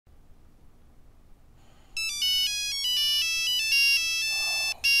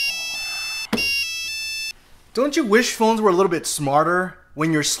Don't you wish phones were a little bit smarter?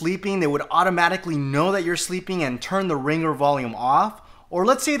 When you're sleeping, they would automatically know that you're sleeping and turn the ringer volume off. Or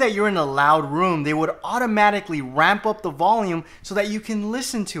let's say that you're in a loud room, they would automatically ramp up the volume so that you can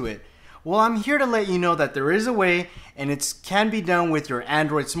listen to it. Well, I'm here to let you know that there is a way, and it can be done with your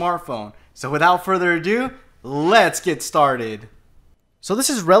Android smartphone. So without further ado, let's get started. So this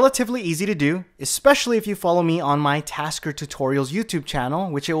is relatively easy to do, especially if you follow me on my Tasker Tutorials YouTube channel,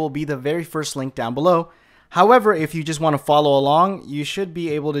 which it will be the very first link down below. However, if you just want to follow along, you should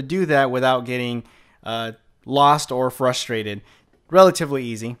be able to do that without getting lost or frustrated. Relatively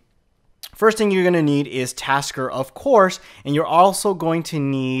easy. First thing you're going to need is Tasker, of course, and you're also going to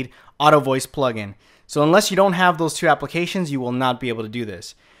need Auto Voice plugin. So unless you don't have those two applications, you will not be able to do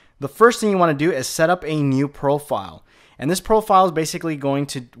this. The first thing you want to do is set up a new profile. And this profile is basically going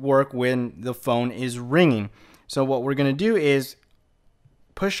to work when the phone is ringing. So what we're going to do is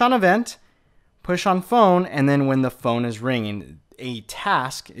push on event, push on phone, and then when the phone is ringing, a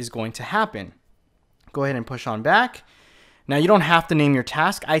task is going to happen. Go ahead and push on back. Now you don't have to name your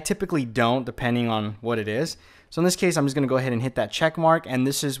task. I typically don't, depending on what it is. So in this case, I'm just going to go ahead and hit that check mark, and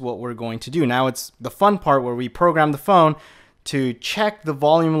this is what we're going to do. Now it's the fun part where we program the phone to check the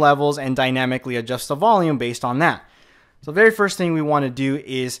volume levels and dynamically adjust the volume based on that. So the very first thing we want to do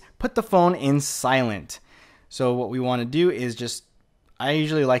is put the phone in silent. So what we want to do is I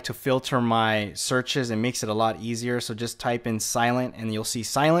usually like to filter my searches. It makes it a lot easier. So just type in silent and you'll see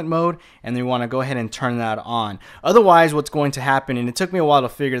silent mode, and then we want to go ahead and turn that on. Otherwise, what's going to happen, and it took me a while to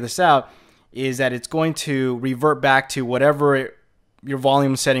figure this out, is that it's going to revert back to whatever your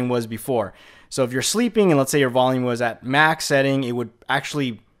volume setting was before. So if you're sleeping and let's say your volume was at max setting, it would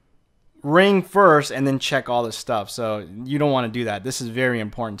actually ring first and then check all this stuff. So you don't want to do that. This is a very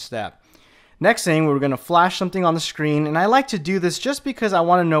important step. Next thing, we're going to flash something on the screen, and I like to do this just because I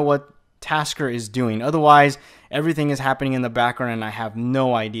want to know what Tasker is doing. Otherwise, everything is happening in the background and I have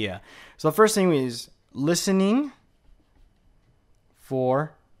no idea. So the first thing is listening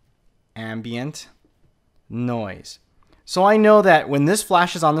for ambient noise. So I know that when this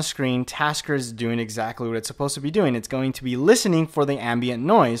flashes on the screen, Tasker is doing exactly what it's supposed to be doing. It's going to be listening for the ambient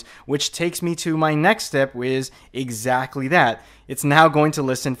noise, which takes me to my next step, which is exactly that. It's now going to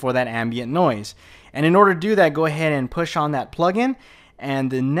listen for that ambient noise. And in order to do that, go ahead and push on that plugin.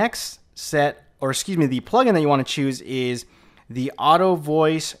 And the next the plugin that you want to choose is the Auto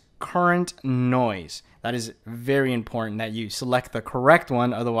Voice Current Noise. That is very important that you select the correct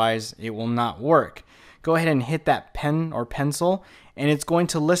one, otherwise it will not work. Go ahead and hit that pen or pencil, and it's going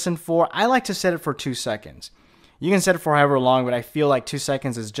to listen for, I like to set it for 2 seconds. You can set it for however long, but I feel like 2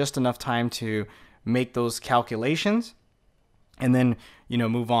 seconds is just enough time to make those calculations and then,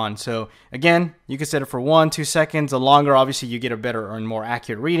 move on. So again, you can set it for 1-2 seconds. The longer, obviously, you get a better and more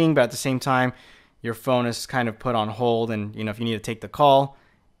accurate reading, but at the same time, your phone is kind of put on hold, and if you need to take the call,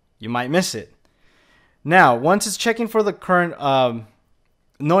 you might miss it. Now, once it's checking for the current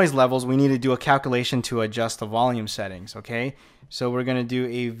noise levels, we need to do a calculation to adjust the volume settings, okay? So we're going to do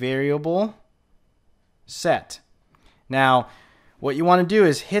a variable set. Now, what you want to do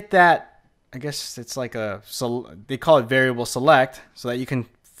is hit that, I guess it's like they call it variable select, so that you can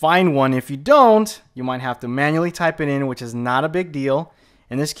find one. If you don't, you might have to manually type it in, which is not a big deal.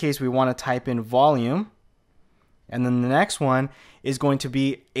 In this case, we want to type in volume. And then the next one is going to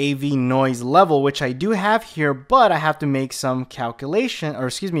be AV noise level, which I do have here, but I have to make some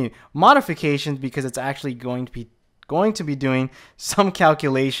modifications because it's actually going to be doing some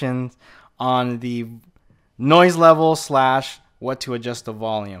calculations on the noise level / what to adjust the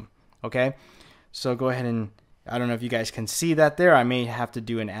volume. Okay, so go ahead and, I don't know if you guys can see that there. I may have to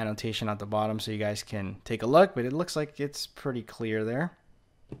do an annotation at the bottom so you guys can take a look, but it looks like it's pretty clear there.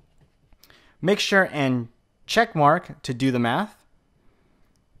 Make sure and check mark to do the math.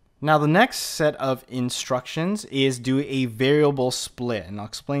 Now the next set of instructions is do a variable split, and I'll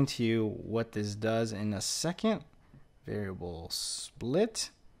explain to you what this does in a second. Variable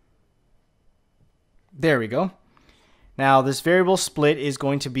split. There we go. Now this variable split is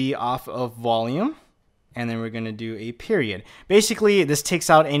going to be off of volume, and then we're going to do a period. Basically, this takes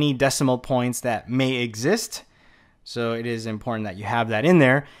out any decimal points that may exist, so it is important that you have that in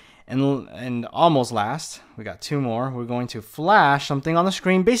there. And almost last, we got 2 more. We're going to flash something on the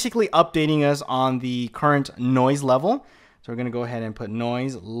screen, basically updating us on the current noise level. So we're going to go ahead and put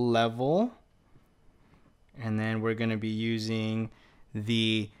noise level. And then we're going to be using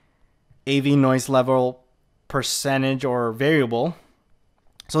the AV noise level percentage or variable.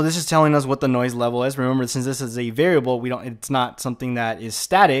 So this is telling us what the noise level is. Remember, since this is a variable, it's not something that is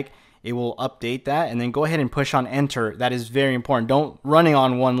static. it will update that, and then go ahead and push on enter. That is very important. Don't run it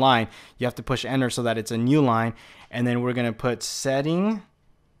on one line. You have to push enter so that it's a new line. And then we're gonna put setting,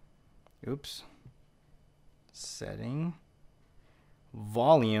 setting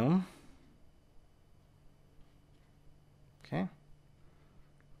volume. Okay.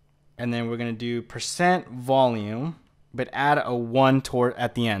 And then we're gonna do percent volume, but add a 1 toward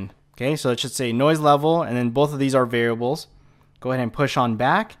at the end. Okay, so it should say noise level, and then both of these are variables. Go ahead and push on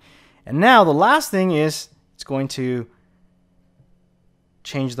back. And now the last thing is it's going to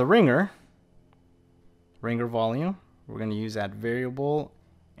change the ringer volume. We're going to use that variable,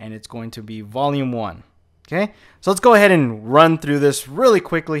 and it's going to be volume 1. Okay, so let's go ahead and run through this really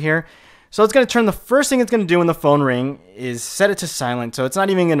quickly here. So it's going to turn, the first thing it's going to do when the phone ring is set it to silent, so it's not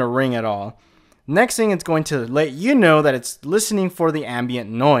even going to ring at all. Next thing, it's going to let you know that it's listening for the ambient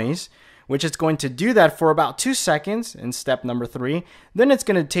noise, which it's going to do that for about 2 seconds in step number 3. Then it's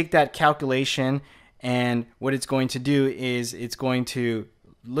going to take that calculation, and what it's going to do is it's going to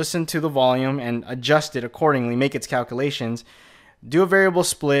listen to the volume and adjust it accordingly, make its calculations, do a variable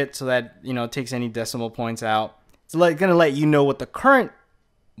split so that it takes any decimal points out. It's going to let you know what the current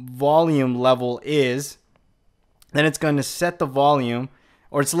volume level is. Then it's going to set the volume,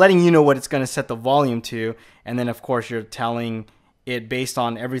 or it's letting you know what it's going to set the volume to, and then of course you're telling it based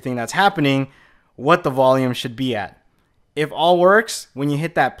on everything that's happening what the volume should be at. If all works, when you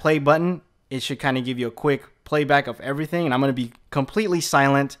hit that play button, it should kind of give you a quick playback of everything, and I'm going to be completely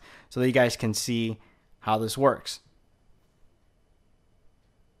silent so that you guys can see how this works.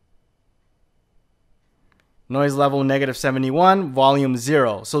 Noise level -71, volume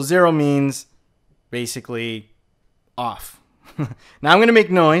 0. So 0 means basically off. Now I'm going to make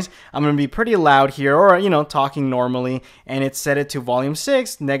noise. I'm going to be pretty loud here, or talking normally, and it's set it to volume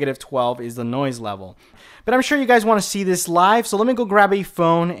 6. -12 is the noise level. But I'm sure you guys want to see this live, so let me go grab a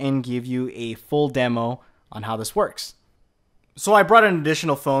phone and give you a full demo on how this works. So I brought an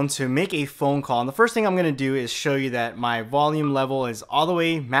additional phone to make a phone call, and the first thing I'm going to do is show you that my volume level is all the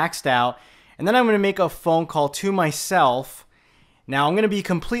way maxed out, and then I'm going to make a phone call to myself. Now I'm going to be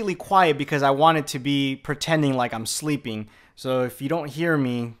completely quiet because I want it to be pretending like I'm sleeping. So if you don't hear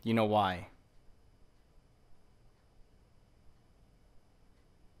me, you know why.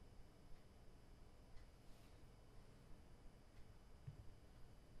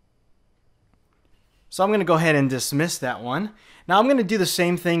 So I'm going to go ahead and dismiss that one. Now I'm going to do the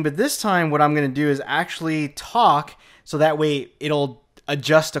same thing, but this time what I'm going to do is actually talk, so that way it'll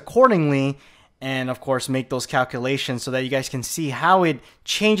adjust accordingly, and of course make those calculations so that you guys can see how it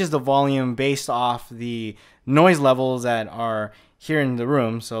changes the volume based off the noise levels that are here in the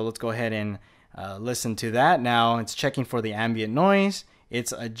room. So let's go ahead and listen to that. Now it's checking for the ambient noise.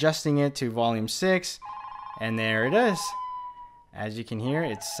 It's adjusting it to volume 6, and there it is. As you can hear,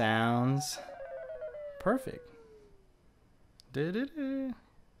 it sounds perfect.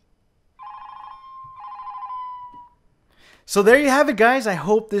 So there you have it, guys. I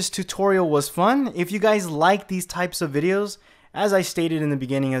hope this tutorial was fun. If you guys like these types of videos, as I stated in the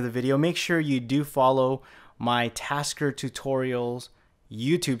beginning of the video, make sure you do follow my Tasker Tutorials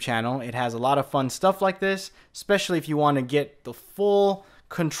YouTube channel. It has a lot of fun stuff like this, especially if you want to get the full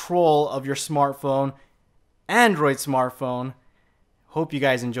control of your smartphone, Android smartphone. Hope you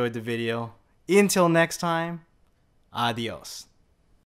guys enjoyed the video. Until next time, adios.